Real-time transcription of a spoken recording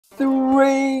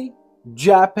three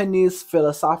Japanese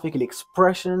philosophical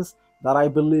expressions that I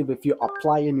believe if you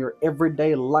apply in your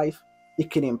everyday life, it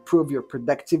can improve your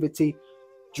productivity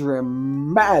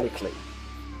dramatically.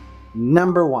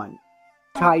 Number one,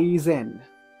 kaizen.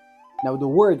 Now, the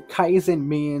word kaizen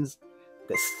means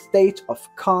the state of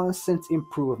constant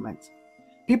improvement.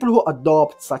 People who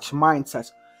adopt such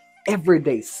mindsets every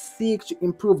day seek to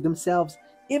improve themselves,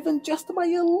 even just by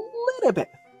a little bit.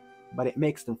 But it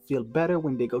makes them feel better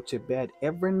when they go to bed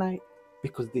every night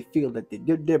because they feel that they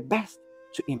did their best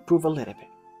to improve a little bit.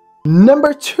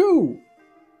 Number two,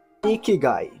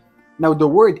 ikigai. Now, the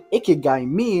word ikigai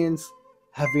means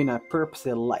having a purpose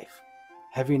in life,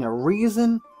 having a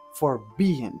reason for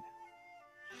being.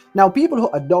 Now, people who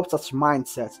adopt such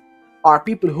mindsets are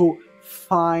people who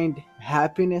find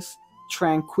happiness,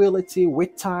 tranquility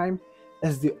with time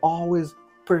as they always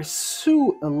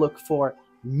pursue and look for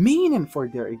meaning for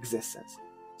their existence.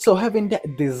 So having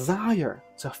that desire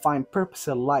to find purpose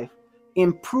in life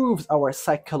improves our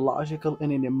psychological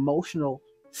and an emotional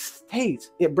state.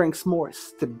 It brings more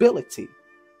stability,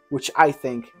 which I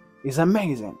think is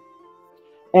amazing.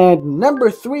 And number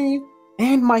three,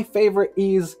 and my favorite,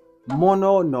 is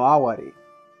mono no awari.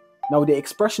 Now, the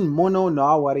expression mono no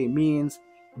awari means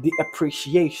the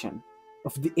appreciation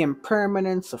of the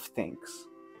impermanence of things.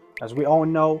 As we all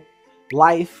know,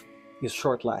 life is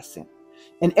short lasting,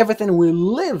 and everything we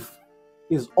live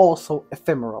is also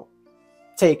ephemeral.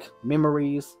 Take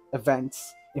memories,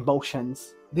 events,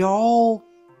 emotions, they're all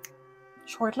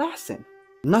short lasting.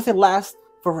 Nothing lasts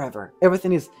forever,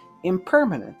 everything is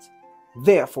impermanent.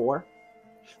 Therefore,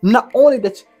 not only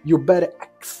that you better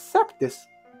accept this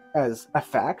as a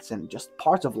fact and just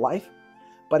part of life,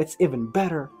 but it's even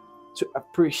better to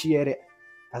appreciate it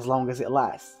as long as it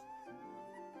lasts.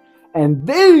 And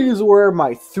these were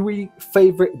my three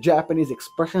favorite Japanese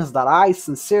expressions that I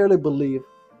sincerely believe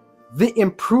they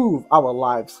improve our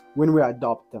lives when we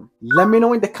adopt them. Let me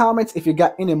know in the comments if you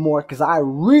got any more, because I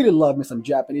really love me some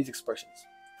Japanese expressions.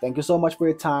 Thank you so much for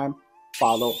your time.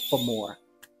 Follow for more.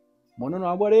 ものの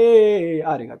あばれ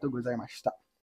ありがとうございました。